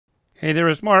Hey there,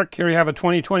 it's Mark. Here we have a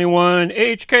 2021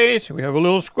 H case. We have a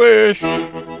little squish.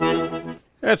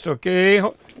 That's okay.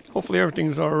 Hopefully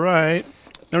everything's all right.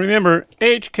 Now remember,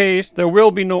 H case, there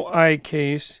will be no I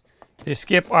case. They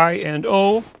skip I and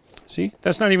O. See,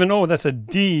 that's not even O, that's a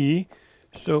D.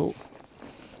 So,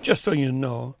 just so you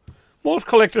know. Most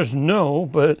collectors know,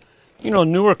 but you know,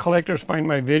 newer collectors find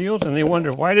my videos and they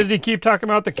wonder, why does he keep talking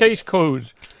about the case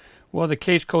codes? Well, the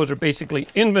case codes are basically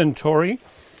inventory.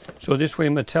 So this way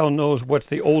Mattel knows what's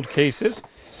the old cases.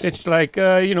 It's like,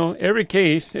 you know, every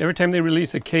case, every time they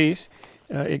release a case,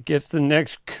 it gets the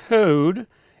next code.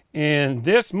 And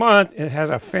this month, it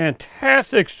has a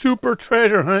fantastic super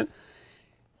treasure hunt.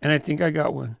 And I think I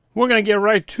got one. We're going to get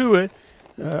right to it.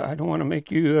 I don't want to make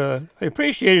you, I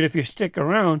appreciate it if you stick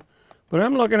around. But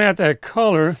I'm looking at that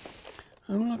color.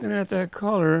 And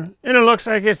it looks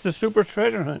like it's the super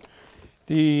treasure hunt.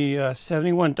 The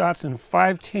 71 Datsun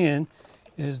 510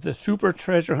 is the super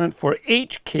treasure hunt for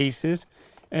H cases,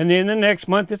 and then the next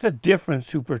month it's a different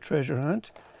super treasure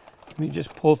hunt. Let me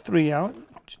just pull 3 out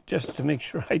just to make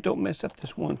sure I don't mess up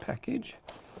this one package.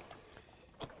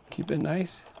 Keep it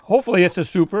nice. Hopefully it's a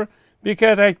super,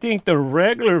 because I think the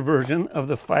regular version of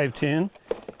the 510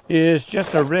 is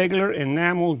just a regular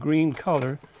enamel green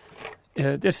color.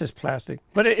 This is plastic,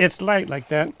 but it's light like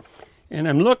that, and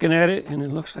I'm looking at it and it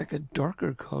looks like a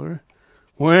darker color.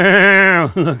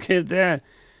 Wow, look at that.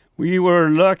 We were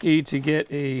lucky to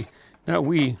get a, not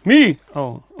we, me.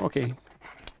 Oh, okay.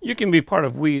 You can be part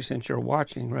of we since you're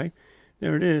watching, right?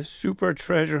 There it is, Super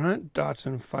Treasure Hunt,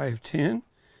 Datsun 510.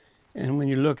 And when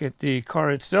you look at the car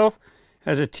itself, it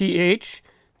has a TH.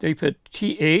 They put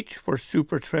TH for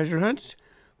Super Treasure Hunts.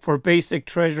 For basic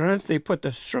treasure hunts, they put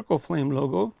the Circle Flame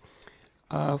logo.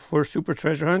 For Super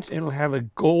Treasure Hunts, it'll have a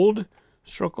gold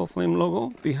Circle Flame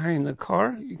logo behind the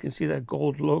car. You can see that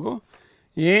gold logo.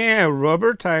 Yeah,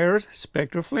 rubber tires,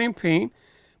 Spectra Flame paint.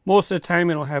 Most of the time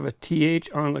it'll have a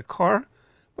TH on the car,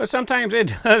 but sometimes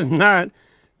it does not.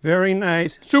 Very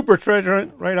nice. Super treasure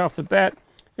hunt right off the bat.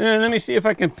 And let me see if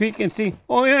I can peek and see.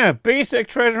 Oh yeah, basic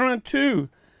treasure hunt too.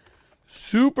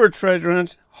 Super treasure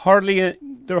hunts,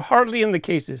 they're hardly in the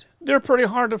cases. They're pretty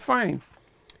hard to find.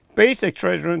 Basic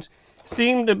treasure hunts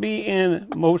seem to be in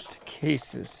most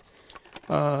cases.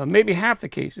 Maybe half the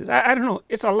cases. I don't know.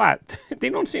 It's a lot. They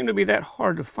don't seem to be that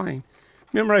hard to find.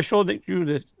 Remember I showed you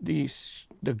the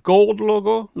gold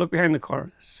logo? Look behind the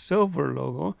car. Silver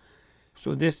logo.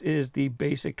 So this is the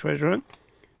basic treasure hunt.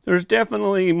 There's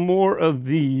definitely more of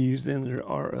these than there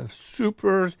are of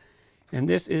supers. And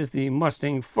this is the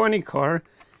Mustang funny car.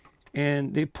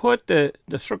 And they put the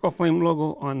Circle Flame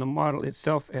logo on the model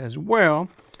itself as well.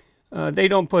 They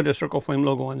don't put a Circle Flame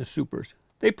logo on the supers.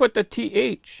 They put the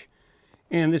TH.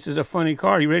 And this is a funny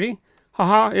car. You ready?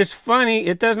 Haha, it's funny.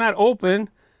 It does not open.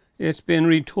 It's been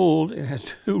retooled. It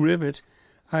has 2 rivets.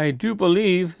 I do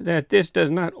believe that this does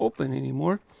not open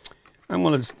anymore. I'm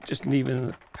going to just leave it in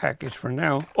the package for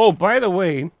now. Oh, by the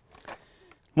way,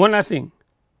 one last thing.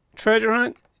 Treasure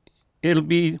hunt. It'll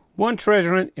be one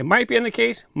treasure hunt. It might be in the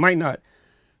case, might not.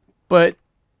 But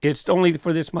it's only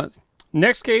for this month.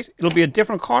 Next case, it'll be a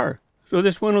different car. So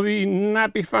this one will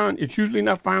not be found. It's usually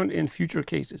not found in future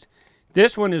cases.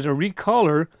 This one is a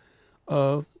recolor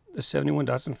of the 71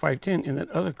 Datsun 510 in that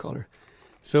other color.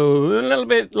 So a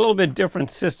little bit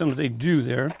different systems they do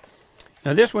there.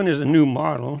 Now this one is a new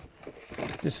model.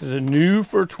 This is a new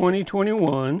for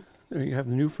 2021. There you have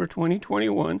the new for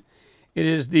 2021. It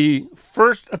is the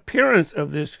first appearance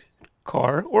of this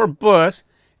car or bus,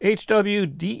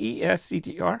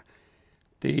 HWDESCTR.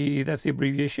 That's the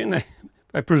abbreviation.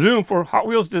 I presume for Hot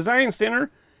Wheels Design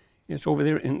Center. It's over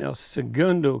there in El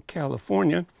Segundo,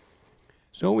 California.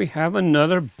 So we have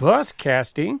another bus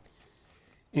casting.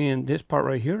 And this part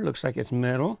right here looks like it's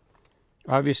metal.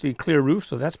 Obviously clear roof,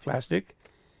 so that's plastic.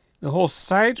 The whole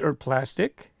sides are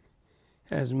plastic.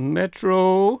 Has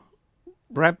Metro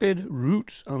Rapid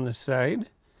roots on the side.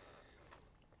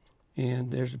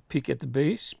 And there's a peek at the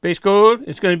base. Base code,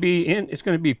 it's going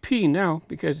to be P now,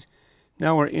 because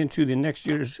now we're into the next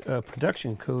year's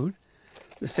production code.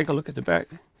 Let's take a look at the back.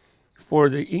 For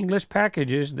the English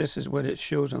packages, this is what it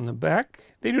shows on the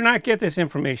back. They do not get this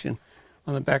information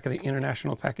on the back of the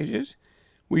international packages.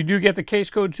 We do get the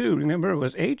case code too. Remember, it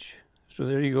was H. So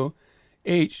there you go.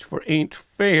 H for ain't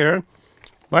fair.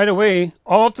 By the way,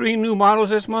 all 3 new models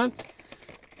this month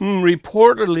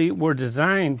reportedly were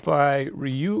designed by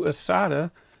Ryu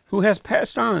Asada, who has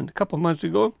passed on a couple months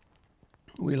ago.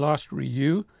 We lost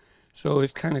Ryu. So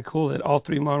it's kind of cool that all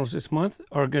 3 models this month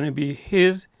are going to be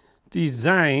his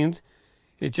designs.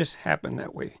 It just happened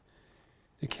that way.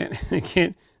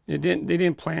 They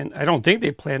didn't plan. I don't think they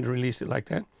planned to release it like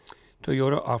that.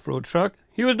 Toyota off-road truck.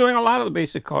 He was doing a lot of the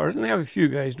basic cars, and they have a few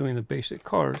guys doing the basic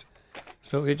cars.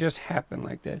 So it just happened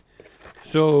like that.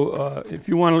 So if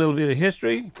you want a little bit of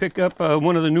history, pick up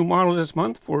one of the new models this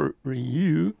month for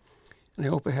you. And I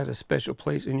hope it has a special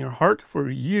place in your heart for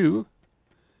you.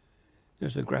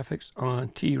 There's the graphics on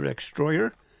T-Rex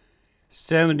Destroyer.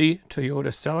 70 Toyota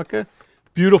Celica.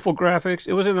 Beautiful graphics.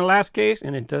 It was in the last case,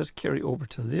 and it does carry over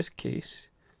to this case.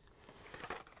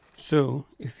 So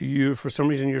if you, for some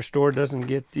reason, your store doesn't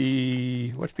get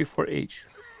the, what's before H?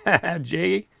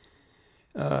 J?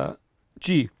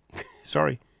 G.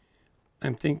 Sorry.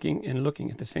 I'm thinking and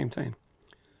looking at the same time.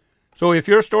 So if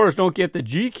your stores don't get the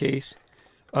G case,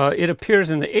 it appears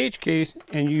in the H case,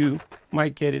 and you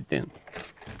might get it then.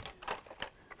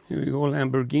 Here we go,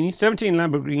 Lamborghini. 17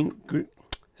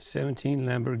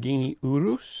 Lamborghini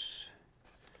Urus.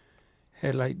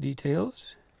 Headlight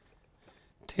details.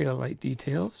 Tail light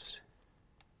details.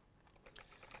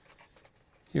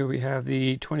 Here we have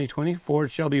the 2020 Ford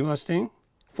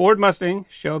Mustang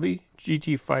Shelby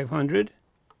GT500.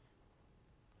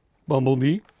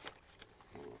 Bumblebee.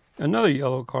 Another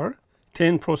yellow car.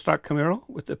 10 Pro Stock Camaro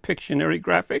with the Pictionary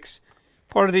graphics.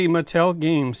 Part of the Mattel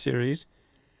game series.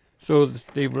 So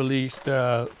they've released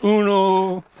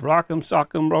Uno, Rock'em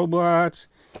Sock'em Robots.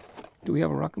 Do we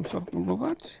have a Rock'em Sock'em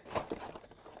Robot?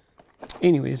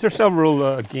 Anyways, there's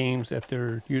several games that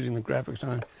they're using the graphics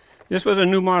on. This was a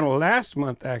new model last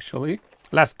month, actually.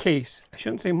 Last case. I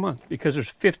shouldn't say month, because there's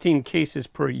 15 cases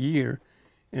per year,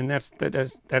 and that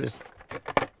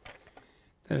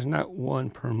is not one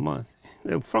per month.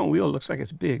 The front wheel looks like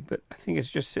it's big, but I think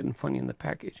it's just sitting funny in the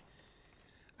package.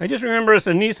 I just remember it's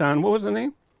a Nissan. What was the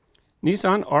name?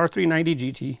 Nissan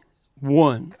R390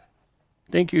 GT1.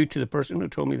 Thank you to the person who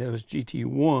told me that was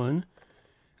GT1.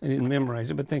 I didn't memorize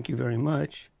it, but thank you very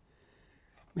much.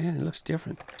 Man, it looks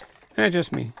different. That's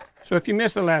just me. So if you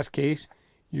missed the last case,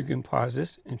 you can pause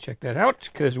this and check that out,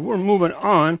 because we're moving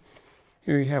on.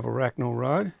 Here you have a Arachno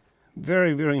rod.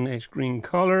 Very, very nice green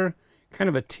color. Kind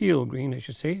of a teal green, I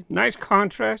should say. Nice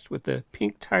contrast with the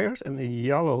pink tires and the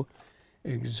yellow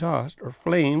exhaust or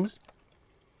flames.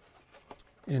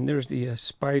 And there's the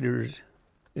spiders.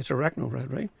 It's a Arachno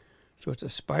rod, right? So it's a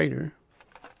spider.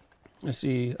 Let's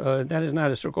see. That is not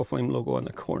a Circle Flame logo on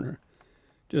the corner.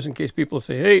 Just in case people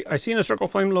say, hey, I seen a Circle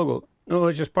Flame logo. No,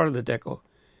 it's just part of the deco.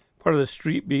 Part of the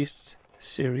Street Beasts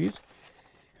series.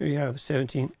 Here you have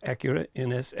 17 Acura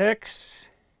NSX.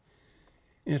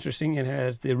 Interesting. It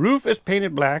has, the roof is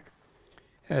painted black.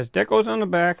 Has decos on the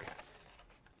back.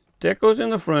 Decos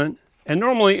in the front. And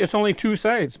normally it's only two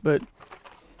sides, but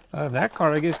that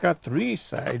car, I guess, got three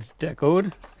sides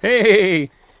decoed. Hey,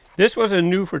 this was a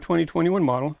new for 2021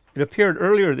 model. It appeared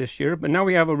earlier this year, but now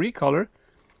we have a recolor.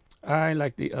 I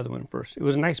like the other one first. It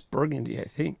was a nice burgundy, I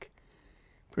think.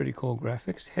 Pretty cool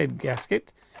graphics. Head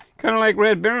gasket. Kind of like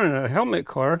Red Baron, a helmet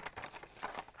car.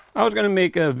 I was going to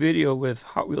make a video with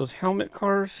Hot Wheels helmet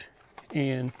cars,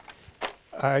 and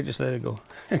I just let it go.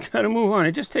 I got to move on.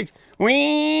 It just takes,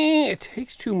 it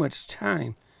takes too much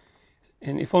time.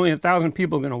 And if only 1,000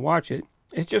 people are going to watch it,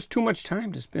 it's just too much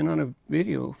time to spend on a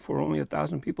video for only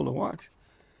 1,000 people to watch.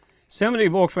 70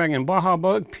 Volkswagen Baja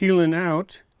Bug peeling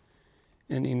out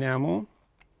an enamel.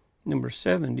 Number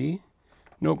 70.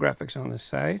 No graphics on the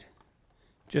side.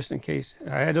 Just in case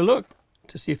I had to look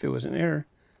to see if it was an error.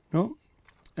 No,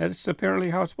 that's apparently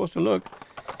how it's supposed to look.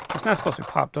 It's not supposed to be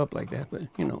popped up like that, but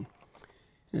you know.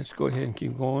 Let's go ahead and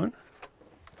keep going.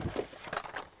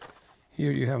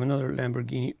 Here you have another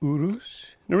Lamborghini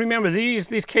Urus. Now remember,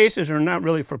 these cases are not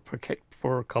really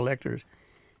for collectors.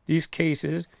 These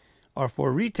cases are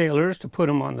for retailers to put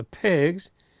them on the pegs,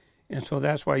 and so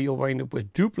that's why you'll wind up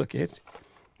with duplicates,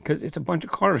 because it's a bunch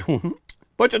of cars,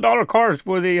 bunch of dollar cars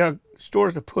for the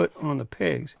stores to put on the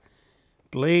pegs.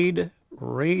 Blade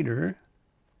Raider.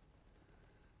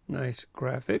 Nice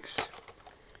graphics.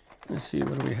 Let's see,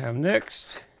 what do we have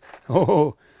next?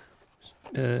 Oh,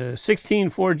 16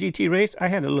 Ford GT Race. I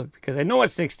had to look because I know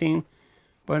it's 16,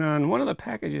 but on one of the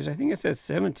packages, I think it says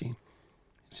 17.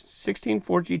 16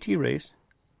 Ford GT Race.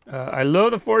 I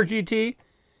love the Ford GT.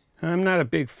 I'm not a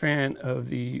big fan of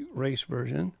the race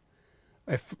version.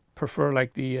 I prefer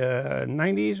like the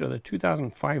 90s or the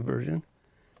 2005 version.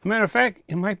 As a matter of fact,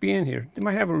 it might be in here. They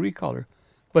might have a recolor.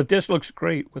 But this looks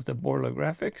great with the Borla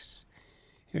graphics.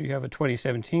 Here you have a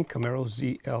 2017 Camaro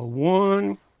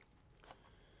ZL1.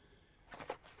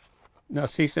 Now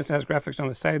see, since it has graphics on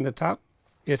the side and the top,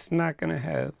 it's not going to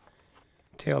have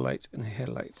tail lights and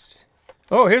headlights.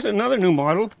 Oh, here's another new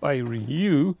model by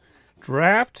Ryu.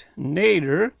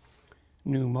 Draftnator.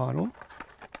 New model.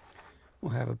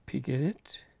 We'll have a peek at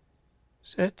it.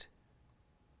 Set.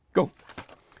 Go.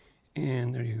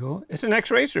 And there you go. It's an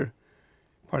X-Racer.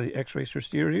 Part of the X-Racer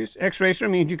series. X-Racer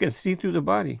means you can see through the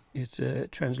body. It's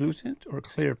translucent or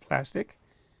clear plastic.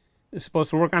 It's supposed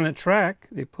to work on a track.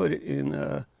 They put it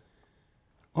in,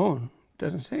 oh, it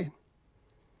doesn't say.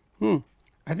 I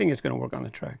think it's going to work on the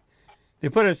track. They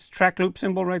put a track loop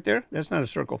symbol right there. That's not a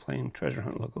Circle Flame Treasure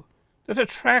Hunt logo. That's a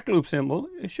track loop symbol.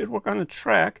 It should work on the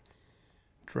track.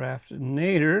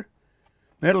 Draftnator.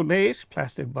 Metal base,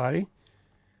 plastic body.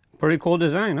 Pretty cool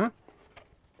design, huh?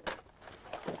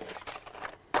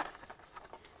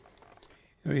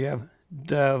 Here we have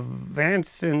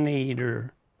DAVancenator.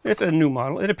 It's a new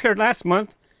model. It appeared last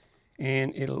month,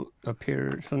 and it'll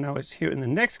appear, so now it's here in the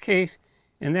next case,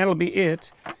 and that'll be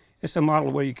it. It's a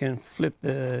model where you can flip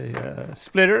the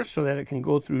splitter so that it can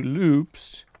go through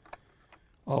loops.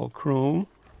 All chrome.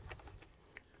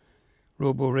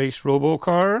 Robo Race Robo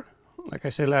Car, like I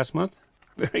said last month.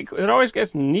 Very cool. It always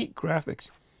gets neat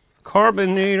graphics.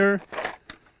 Carbonator.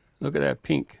 Look at that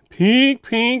pink. Pink,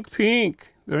 pink,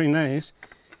 pink. Very nice.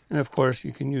 And of course,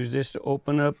 you can use this to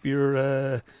open up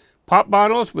your pop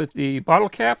bottles with the bottle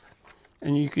cap.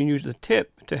 And you can use the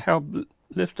tip to help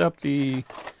lift up the,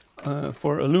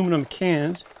 for aluminum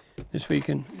cans. This way you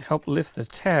can help lift the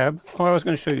tab. Oh, I was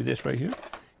going to show you this right here,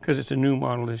 because it's a new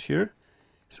model this year.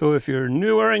 So if you're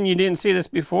newer and you didn't see this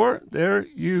before, there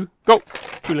you go.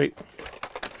 Too late.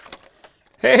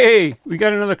 Hey, we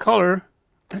got another color.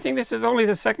 I think this is only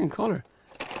the second color.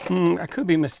 I could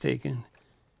be mistaken.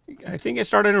 I think it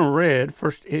started in red,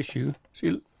 first issue.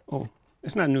 See, oh,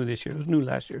 it's not new this year. It was new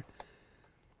last year.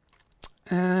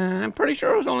 I'm pretty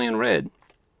sure it was only in red.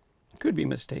 Could be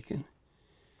mistaken.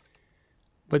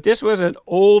 But this was an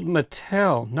old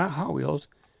Mattel, not Hot Wheels.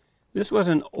 This was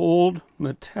an old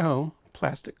Mattel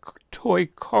plastic toy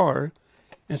car.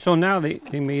 And so now they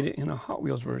made it in a Hot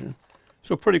Wheels version.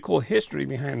 So pretty cool history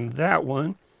behind that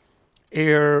one.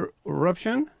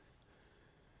 Eruption.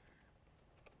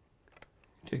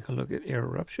 Take a look at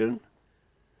Eruption.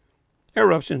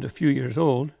 Eruption's a few years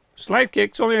old. Slide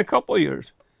Kick's only a couple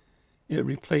years. It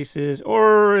replaces,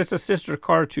 or it's a sister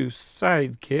car to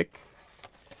Sidekick.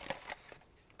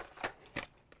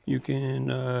 You can,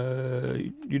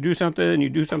 you do something, and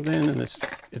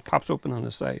it pops open on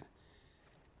the side.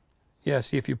 Yeah,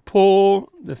 see, if you pull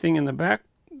the thing in the back,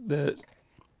 the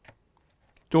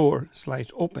door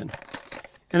slides open.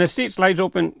 And the seat slides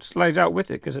open, slides out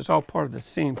with it, because it's all part of the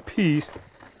same piece.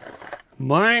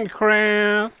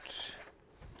 Minecraft.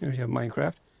 Here you have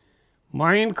Minecraft.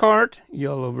 Minecart,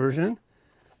 yellow version.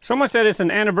 Someone said it's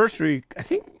an anniversary. I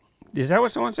think, is that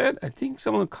what someone said? I think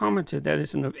someone commented that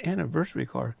it's an anniversary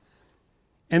car.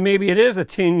 And maybe it is a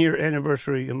 10-year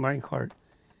anniversary of Minecart.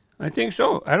 I think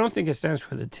so. I don't think it stands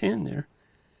for the 10 there.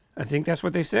 I think that's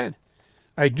what they said.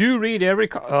 I do read every,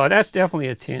 oh, that's definitely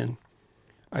a 10.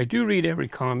 I do read every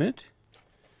comment.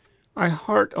 I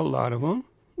heart a lot of them.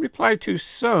 Reply to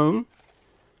some.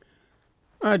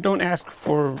 Don't ask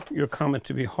for your comment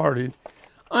to be hearted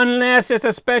unless it's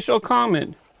a special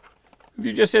comment. If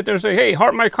you just sit there and say, hey,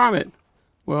 heart my comment.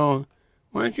 Well,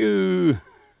 why don't you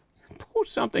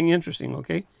post something interesting,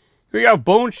 okay? Here you have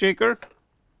Bone Shaker.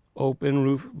 Open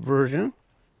roof version.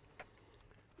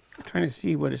 I'm trying to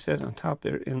see what it says on top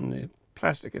there, and the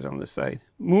plastic is on the side.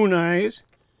 Moon Eyes.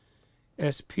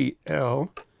 SPL.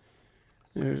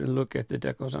 There's a look at the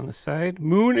decals on the side.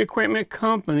 Moon Equipment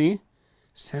Company.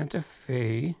 Santa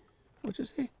Fe. What's it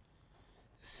say?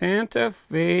 Santa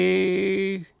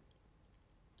Fe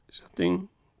something,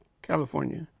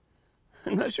 California.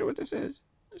 I'm not sure what this is.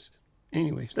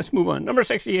 Anyways, let's move on. Number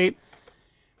 68,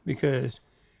 because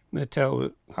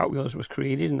Mattel Hot Wheels was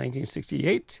created in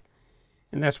 1968,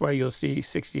 and that's why you'll see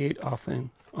 68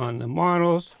 often on the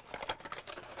models.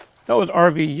 That was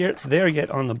RV there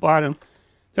yet on the bottom.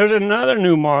 There's another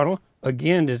new model,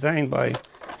 again designed by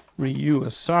Ryu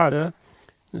Asada.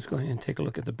 Let's go ahead and take a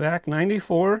look at the back.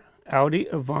 94 Audi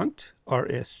Avant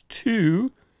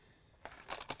RS2.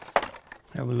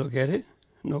 Have a look at it.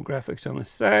 No graphics on the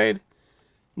side.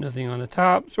 Nothing on the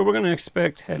top. So we're going to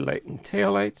expect headlight and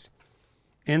taillights.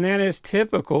 And that is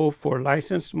typical for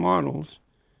licensed models.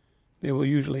 They will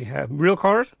usually have real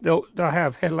cars. They'll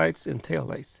have headlights and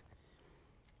taillights.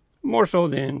 More so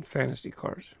than fantasy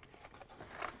cars.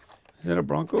 Is that a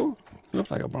Bronco?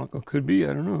 Looks like a Bronco. Could be.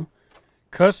 I don't know.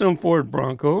 Custom Ford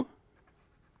Bronco.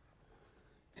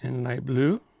 In light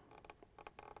blue.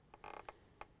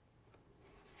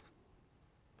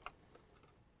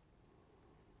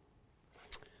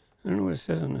 I don't know what it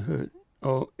says on the hood.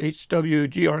 Oh,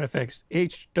 HWGRFX.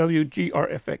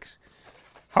 HWGRFX.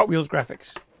 Hot Wheels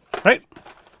graphics. Right?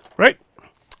 Right?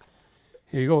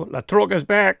 Here you go. La Troca's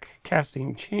back.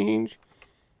 Casting change.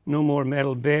 No more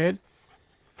metal bed.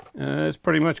 It's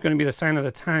pretty much going to be the sign of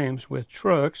the times with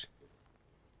trucks.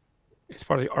 It's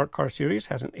part of the Art Car series.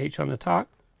 Has an H on the top.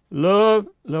 Love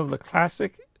the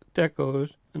classic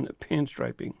decos and the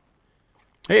pinstriping.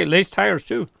 Hey, laced tires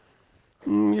too.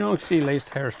 You don't see laced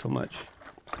tires too much.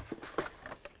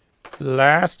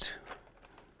 Last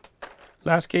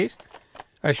case,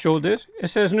 I showed this. It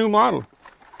says new model,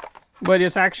 but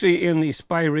it's actually in the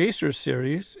Spy Racer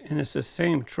series, and it's the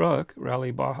same truck,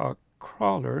 Rally Baja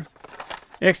Crawler,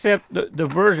 except the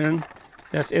version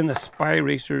that's in the Spy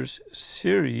Racers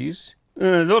series.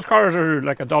 Those cars are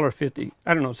like $1.50.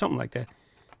 I don't know, something like that.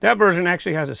 That version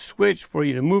actually has a switch for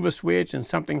you to move a switch and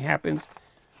something happens.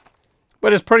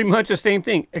 But it's pretty much the same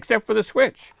thing, except for the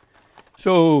switch.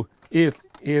 So if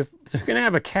they're going to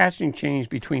have a casting change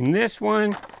between this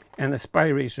one and the Spy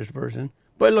Racers version,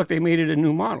 but look, they made it a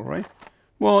new model, right?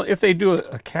 Well, if they do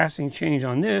a casting change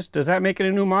on this, does that make it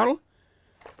a new model?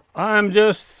 I'm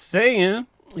just saying,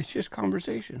 it's just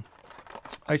conversation.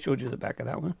 I showed you the back of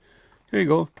that one. Here you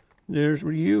go. There's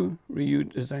Ryu. Ryu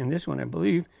designed this one, I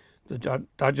believe. The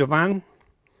DAVancenator.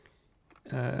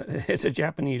 It's a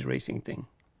Japanese racing thing.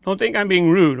 Don't think I'm being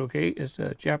rude, okay? It's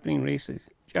a Japanese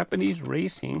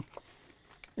racing.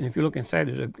 And if you look inside,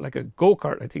 there's like a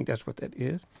go-kart. I think that's what that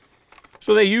is.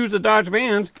 So they use the Dodge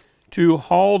vans to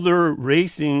haul their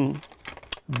racing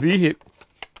vehicle.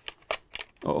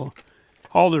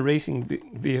 Haul their racing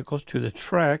vehicles to the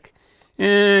track.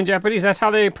 In Japanese, that's how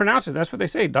they pronounce it. That's what they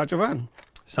say, Dodge van.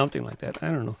 Something like that.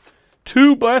 I don't know.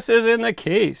 2 buses in the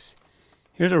case.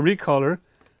 Here's a recolor.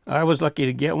 I was lucky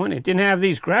to get one. It didn't have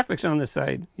these graphics on the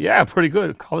side. Yeah, pretty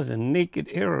good. Call it a naked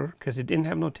error because it didn't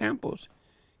have no tampos.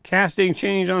 Casting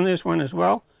change on this one as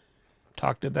well.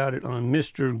 Talked about it on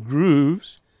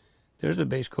mr.grooves. There's the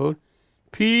base code.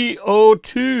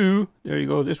 P02. There you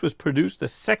go. This was produced the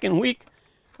second week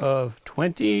of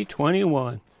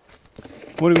 2021.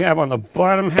 What do we have on the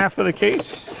bottom half of the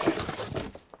case?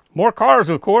 More cars,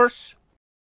 of course.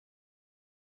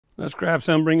 Let's grab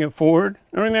some, bring it forward.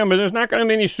 And remember, there's not going to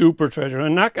be any super treasure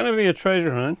hunt. Not going to be a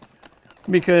treasure hunt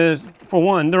because, for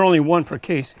one, they're only 1 per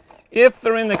case. If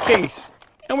they're in the case,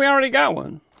 and we already got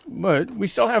one, but we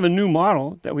still have a new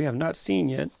model that we have not seen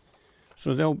yet.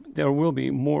 So there will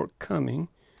be more coming.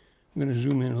 I'm going to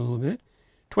zoom in a little bit.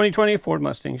 2020 Ford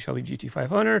Mustang Shelby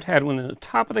GT500. Had one in the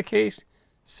top of the case.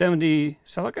 70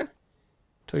 Celica.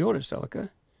 Toyota Celica.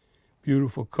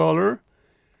 Beautiful color.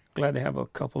 Glad to have a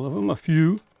couple of them. A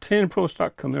few. 10 Pro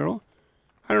Stock Camaro.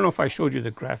 I don't know if I showed you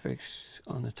the graphics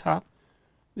on the top.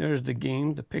 There's the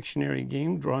game, the Pictionary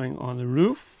game, drawing on the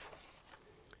roof.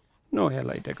 No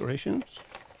headlight decorations.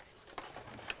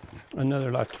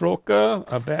 Another La Troca,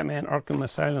 a Batman Arkham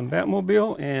Asylum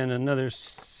Batmobile, and another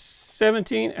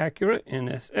 17 Acura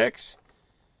NSX.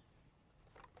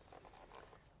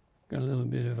 Got a little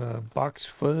bit of a box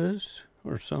fuzz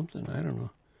or something. I don't know.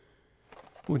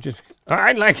 Which is,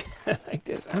 I like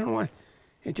this. I don't know why.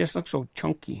 It just looks so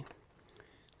chunky.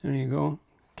 There you go.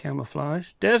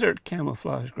 Camouflage. Desert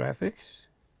camouflage graphics.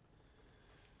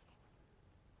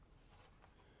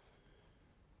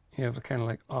 You have kind of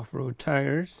like off-road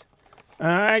tires.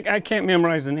 I can't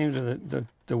memorize the names of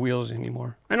the wheels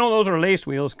anymore. I know those are lace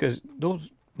wheels because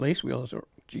those lace wheels are,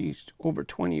 geez, over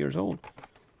 20 years old.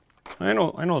 I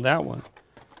know that one.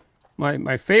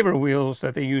 My favorite wheels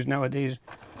that they use nowadays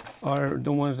are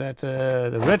the ones that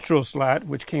the retro slot,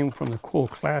 which came from the Cool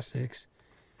Classics.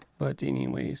 But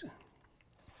anyways,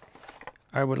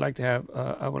 I would like to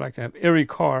have every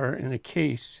car in a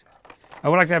case. I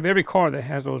would like to have every car that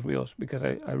has those wheels because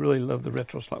I really love the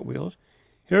retro slot wheels.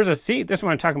 Here's a seat. This is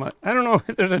what I'm talking about. I don't know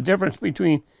if there's a difference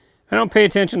between. I don't pay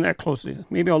attention that closely.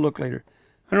 Maybe I'll look later.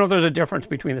 I don't know if there's a difference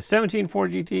between the 17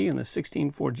 Ford GT and the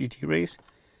 16 Ford GT Race.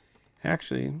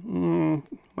 Actually,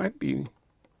 might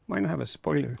not have a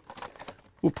spoiler.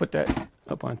 We'll put that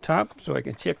up on top so I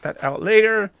can check that out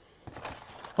later.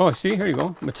 Oh, see, here you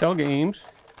go. Mattel Games.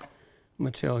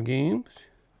 Mattel Games.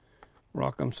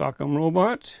 Rock'em Sock'em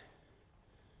Robot.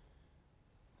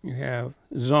 You have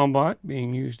Zombot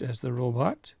being used as the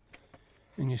robot.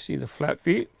 And you see the flat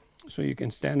feet, so you can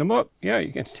stand them up. Yeah,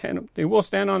 you can stand them. They will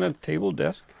stand on a table,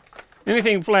 desk.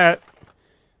 Anything flat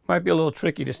might be a little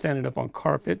tricky to stand it up on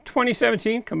carpet.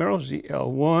 2017 Camaro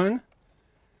ZL1.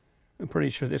 I'm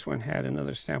pretty sure this one had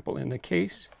another sample in the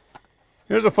case.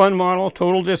 Here's a fun model,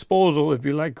 total disposal. If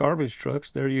you like garbage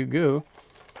trucks, there you go.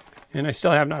 And I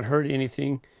still have not heard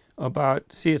anything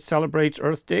about, see, it celebrates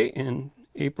Earth Day in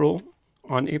April,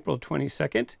 on April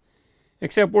 22nd.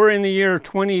 Except we're in the year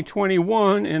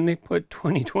 2021 and they put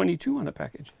 2022 on the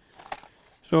package.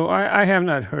 So I have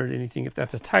not heard anything, if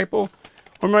that's a typo.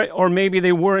 Or maybe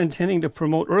they were intending to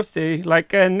promote Earth Day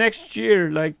like next year,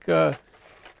 like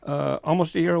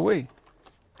almost a year away.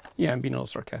 Yeah, I'm being a little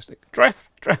sarcastic.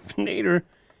 Draftnator.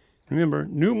 Remember,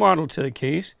 new model to the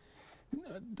case.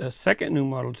 The second new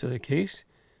model to the case.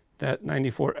 That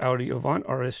 94 Audi Avant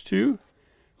RS2.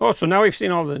 Oh, so now we've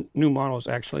seen all the new models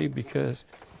actually, because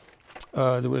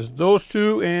there was those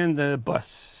two and the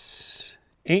bus.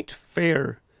 Ain't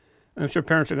fair. I'm sure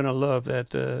parents are going to love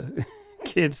that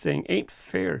kids saying ain't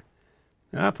fair.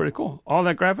 Ah, pretty cool. All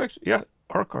that graphics? Yeah,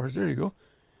 our cars. There you go.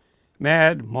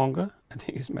 Mad Manga. I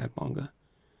think it's Mad Manga.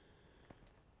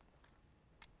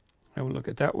 Have a look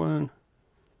at that one.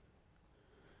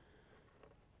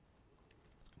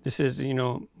 This is, you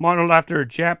know, modeled after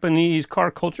Japanese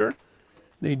car culture.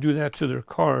 They do that to their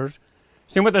cars.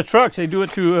 Same with the trucks. They do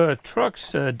it to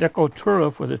trucks,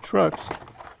 Decotura for the trucks.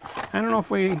 I don't know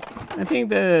if I think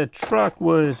the truck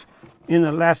was in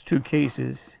the last two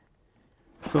cases.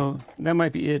 So that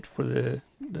might be it for the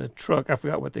truck. I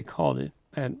forgot what they called it.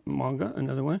 At Manga,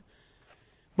 another one.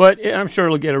 But I'm sure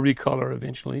it'll get a recolor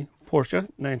eventually. Porsche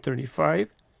 935.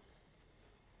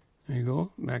 There you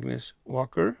go. Magnus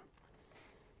Walker.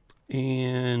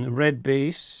 And red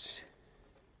base.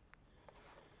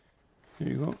 There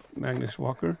you go. Magnus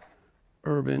Walker.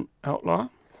 Urban Outlaw.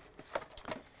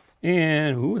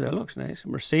 And, ooh, that looks nice.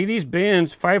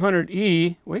 Mercedes-Benz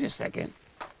 500E. Wait a second.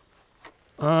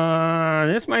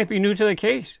 This might be new to the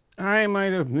case. I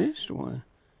might have missed one.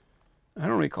 I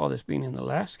don't recall this being in the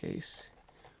last case.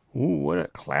 Ooh, what a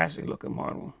classy looking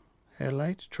model.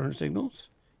 Headlights, turn signals,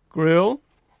 grille.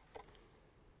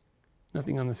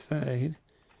 Nothing on the side.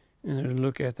 And there's a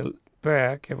look at the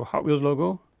back. You have a Hot Wheels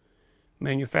logo.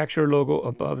 Manufacturer logo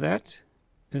above that.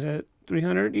 Is that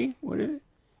 300E? What is it?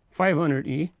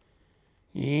 500E.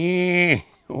 Yeah.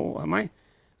 Oh, I might,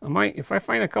 if I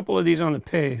find a couple of these on the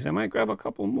pace, I might grab a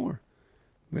couple more.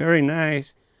 Very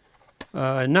nice.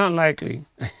 Not likely.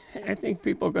 I think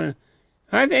people are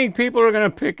gonna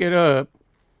pick it up.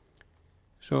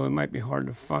 So it might be hard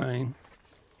to find.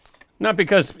 Not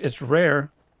because it's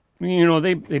rare. You know,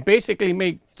 they basically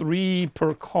make 3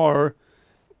 per car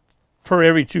per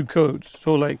every 2 codes.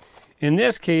 So like in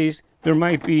this case, there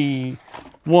might be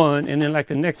 1, and then like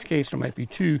the next case, there might be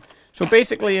 2. So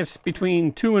basically it's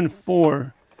between 2 and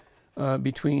 4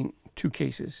 between 2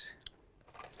 cases.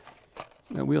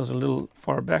 That wheel's a little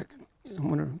far back. I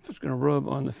wonder if it's going to rub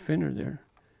on the fender there.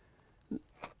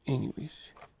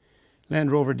 Anyways.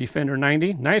 Land Rover Defender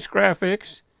 90. Nice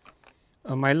graphics.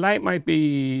 My light might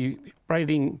be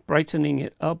brightening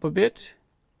it up a bit,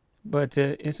 but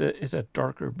it's a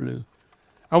darker blue.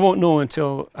 I won't know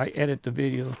until I edit the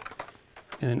video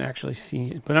and actually see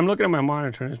it. But I'm looking at my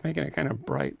monitor and it's making it kind of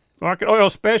bright. Rocket Oil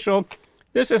Special.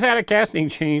 This has had a casting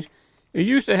change. It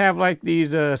used to have like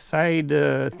these side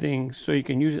things so you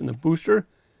can use it in the booster.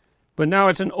 But now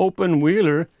it's an open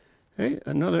wheeler. Hey,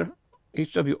 another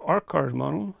HWR cars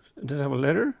model. It does have a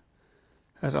letter.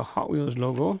 Has a Hot Wheels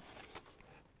logo.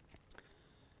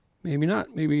 Maybe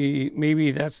not.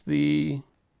 Maybe that's the.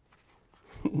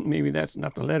 Maybe that's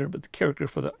not the letter, but the character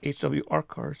for the HWR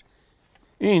cars.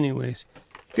 Anyways,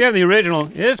 if you have the original,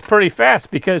 it's pretty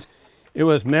fast because it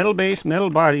was metal base, metal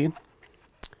body.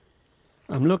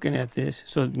 I'm looking at this.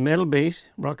 So metal base,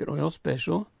 Rocket Oil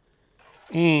Special,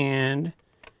 and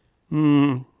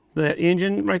that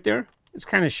engine right there, it's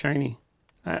kind of shiny.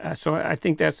 So I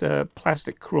think that's a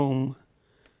plastic chrome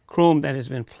that has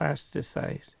been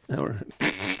plasticized.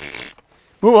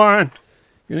 Move on.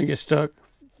 You're gonna get stuck.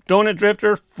 Donut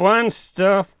Drifter, fun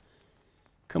stuff.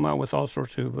 Come out with all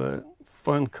sorts of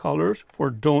fun colors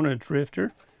for Donut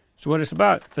Drifter. So what it's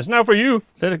about. If it's not for you,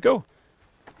 let it go.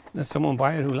 Let someone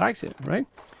buy it who likes it, right?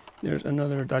 There's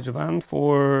another Dajavan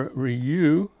for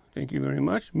Ryu. Thank you very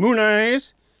much. Moon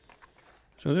Eyes.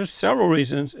 So there's several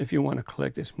reasons if you want to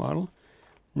collect this model.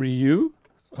 Ryu,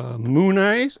 Moon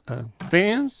Eyes,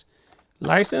 Vans,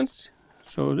 license.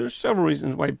 So there's several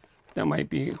reasons why that might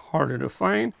be harder to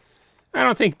find. I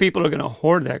don't think people are going to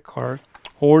hoard that car.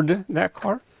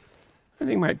 I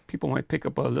think people might pick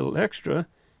up a little extra.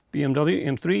 BMW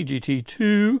M3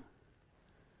 GT2.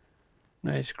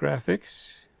 Nice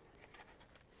graphics.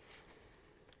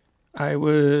 I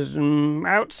was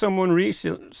out somewhere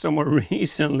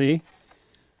recently,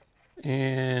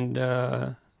 and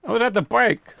I was at the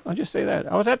bike. I'll just say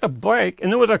that. I was at the bike,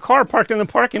 and there was a car parked in the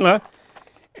parking lot,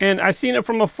 and I seen it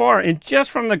from afar, and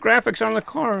just from the graphics on the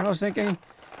car, I was thinking,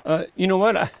 you know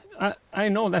what? I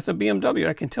know that's a BMW.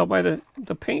 I can tell by the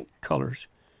paint colors.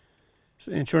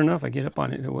 So, and sure enough, I get up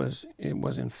on it. It was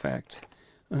in fact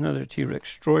another T-Rex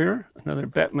Destroyer, another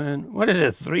Batman. What is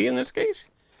it? 3 in this case?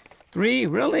 3,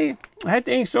 really? I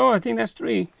think so. I think that's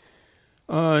 3.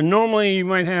 Normally you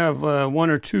might have 1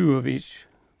 or 2 of each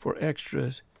for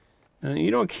extras.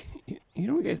 You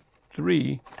don't get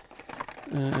 3.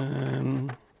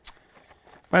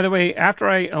 By the way, after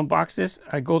I unbox this,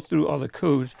 I go through all the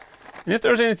codes, and if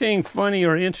there's anything funny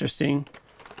or interesting,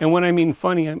 and when I mean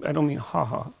funny, I don't mean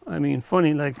haha. I mean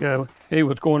funny like, hey,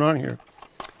 what's going on here?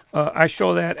 I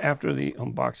show that after the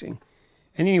unboxing.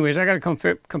 And anyways, I got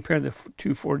to compare the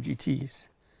two Ford GTs.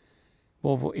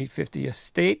 Volvo 850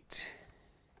 Estate.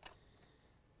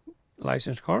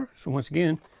 Licensed car. So once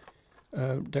again,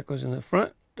 that goes in the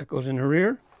front, that goes in the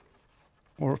rear.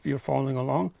 Or if you're following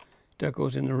along, that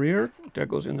goes in the rear, that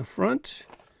goes in the front.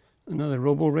 Another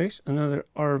Robo Race, another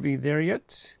RV there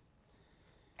yet.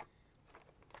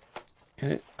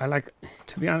 And I like,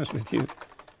 to be honest with you,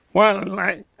 well,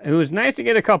 it was nice to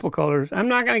get a couple colors. I'm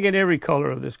not going to get every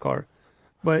color of this car,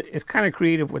 but it's kind of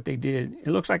creative what they did. It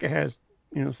looks like it has,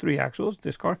 3 axles,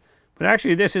 this car, but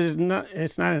actually this is not,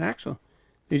 it's not an axle.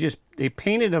 They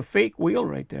painted a fake wheel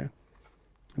right there.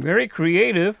 Very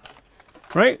creative,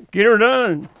 right? Get her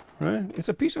done, right? It's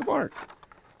a piece of art.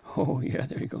 Oh yeah,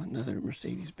 there you go, another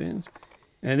Mercedes-Benz.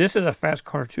 And this is a fast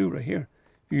car too, right here.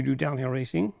 If you do downhill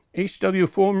racing, HW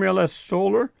Formula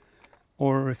Solar,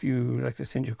 or if you like to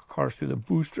send your cars through the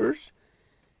boosters,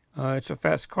 it's a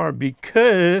fast car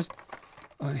because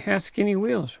it has skinny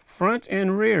wheels, front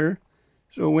and rear.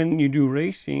 So when you do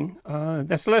racing,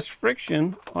 that's less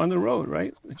friction on the road,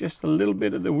 right? Just a little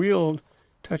bit of the wheel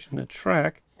touching the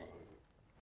track.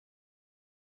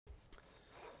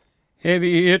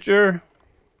 Heavy hitcher.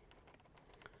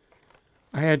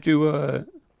 I had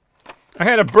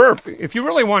a burp. If you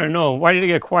really want to know, why did it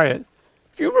get quiet?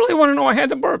 If you really want to know, I had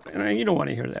to burp, and you don't want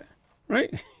to hear that,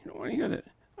 right? You don't want to hear that.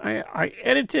 I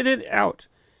edited it out.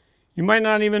 You might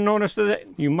not even notice that.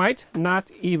 You might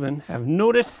not even have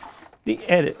noticed the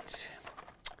edit.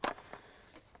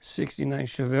 69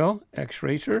 Chevelle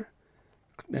X-Racer.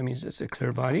 That means it's a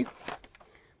clear body.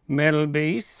 Metal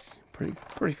base.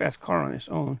 Pretty fast car on its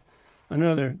own.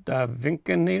 Another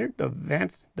DAVancenator.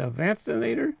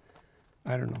 DAVancenator.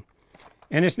 I don't know.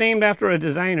 And it's named after a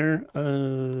designer.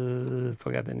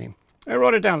 Forgot the name. I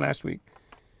wrote it down last week.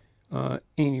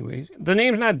 Anyways, the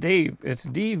name's not Dave. It's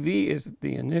DV is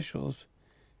the initials.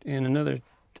 And another,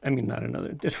 not another.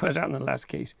 This was out in the last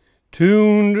case.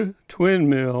 Tuned twin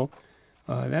mill.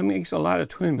 That makes a lot of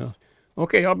twin mills.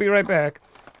 Okay, I'll be right back.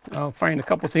 I'll find a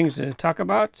couple things to talk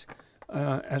about,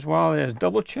 as well as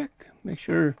double check. Make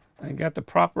sure I got the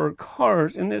proper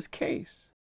cars in this case.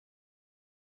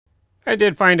 I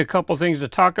did find a couple things to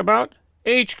talk about.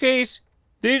 H case.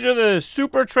 These are the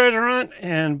super treasure hunt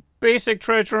and basic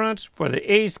treasure hunts for the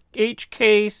H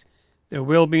case. There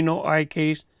will be no I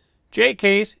case. J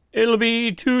case, it'll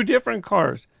be 2 different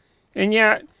cars. And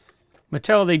yeah,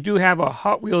 Mattel, they do have a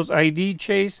Hot Wheels ID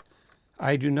chase.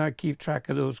 I do not keep track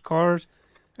of those cars.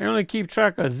 I only keep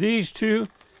track of these 2.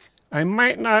 I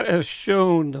might not have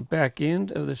shown the back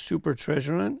end of the Super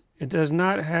Treasure Hunt. It does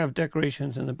not have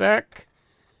decorations in the back.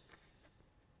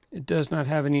 It does not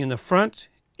have any in the front.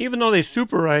 Even though they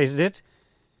superized it,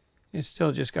 it's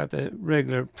still just got the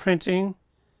regular printing.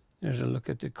 There's a look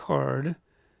at the card.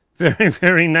 Very,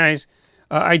 very nice.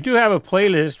 I do have a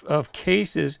playlist of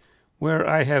cases where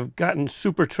I have gotten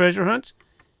super treasure hunts.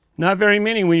 Not very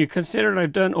many when you consider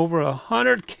I've done over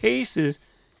 100 cases.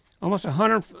 Almost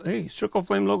 100. Hey, Circle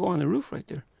Flame logo on the roof right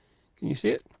there. Can you see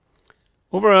it?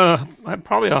 Over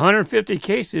probably 150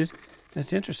 cases.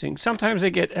 That's interesting. Sometimes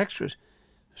they get extras.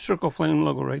 Circle Flame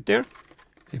logo right there.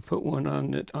 They put one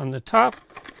on the top.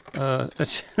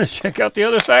 Let's check out the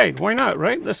other side. Why not,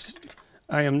 right?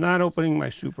 I am not opening my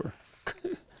super.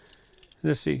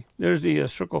 Let's see. There's the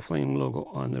Circle Flame logo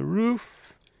on the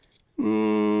roof.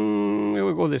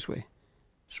 We'll go this way.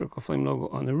 Circle Flame logo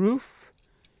on the roof.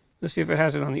 Let's see if it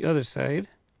has it on the other side.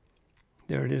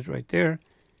 There it is right there.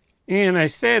 And I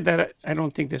said that I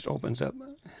don't think this opens up.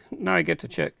 Now I get to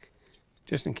check,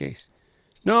 just in case.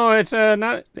 No, it's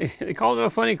not. They called it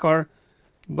a funny car,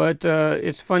 but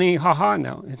it's funny, haha.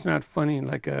 Now it's not funny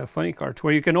like a funny car. It's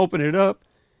where you can open it up,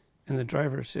 and the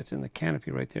driver sits in the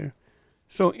canopy right there.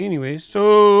 So, anyways,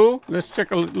 so let's take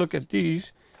a look at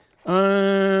these.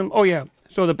 Oh yeah.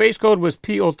 So the base code was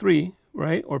P03,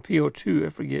 right, or P02? I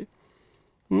forget.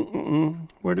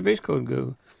 Where'd the base code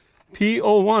go?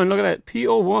 P01. Look at that,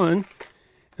 P01,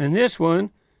 and this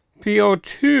one,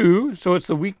 P02. So it's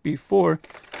the week before.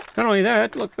 Not only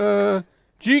that, look,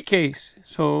 G case.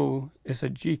 So it's a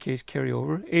G case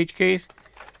carryover. H case,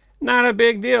 not a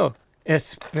big deal,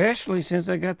 especially since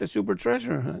I got the Super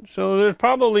Treasure Hunt. So there's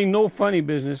probably no funny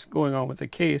business going on with the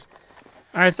case.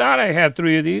 I thought I had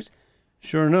 3 of these.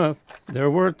 Sure enough, there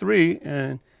were 3,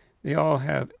 and they all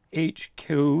have H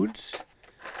codes.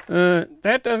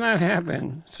 That does not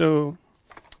happen. So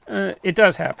It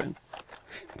does happen,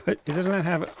 but it doesn't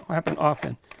happen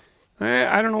often.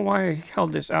 I don't know why I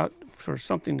held this out for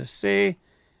something to say.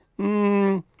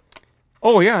 Oh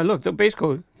yeah, look, the base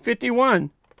code 51.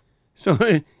 So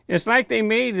it's like they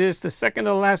made this the second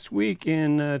to last week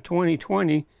in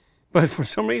 2020, but for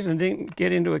some reason it didn't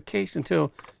get into a case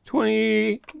until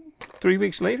 3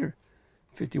 weeks later.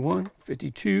 51,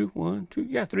 52, 1, 2,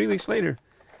 yeah, 3 weeks later.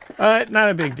 Not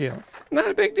a big deal. Not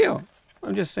a big deal.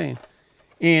 I'm just saying.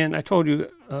 And I told you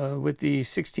with the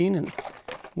 16, and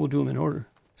we'll do them in order.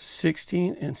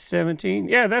 16 and 17.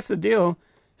 Yeah, that's the deal.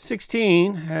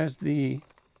 16 has the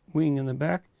wing in the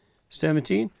back.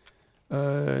 17,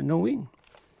 no wing.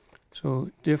 So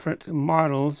different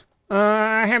models.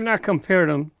 I have not compared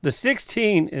them. The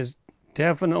 16 is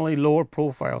definitely lower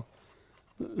profile.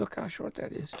 Look how short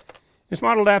that is. It's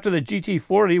modeled after the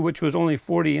GT40, which was only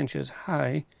 40 inches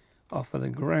high off of the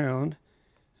ground.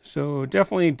 So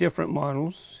definitely different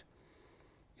models.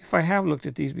 If I have looked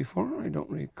at these before, I don't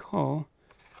recall.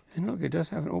 And look, it does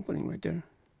have an opening right there.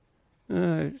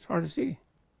 It's hard to see.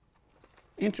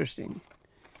 Interesting.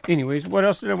 Anyways, what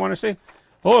else did I want to say?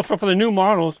 Oh, so for the new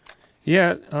models,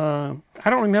 yeah, I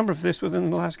don't remember if this was in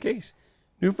the last case.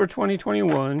 New for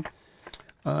 2021.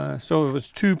 So it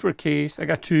was 2 per case. I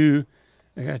got 2.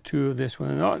 I got 2 of this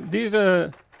one. Oh, these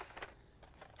I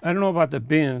don't know about the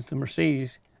Benz, the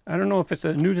Mercedes. I don't know if it's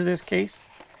new to this case.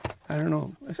 I don't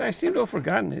know. I seem to have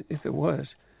forgotten it if it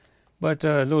was. But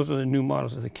those are the new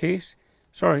models of the case.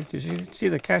 Sorry, did you see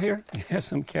the cat here? Yeah,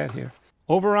 some cat here.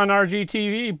 Over on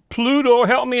RGTV, Pluto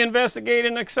helped me investigate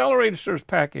an accelerator search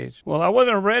package. Well, I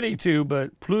wasn't ready to,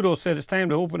 but Pluto said it's time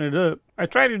to open it up. I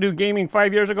tried to do gaming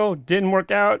 5 years ago, didn't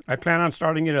work out. I plan on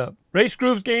starting it up.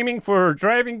 RaceGrooves gaming for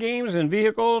driving games and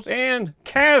vehicles, and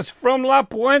Kaz from La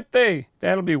Puente.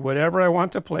 That'll be whatever I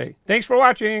want to play. Thanks for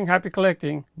watching. Happy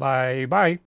collecting. Bye-bye.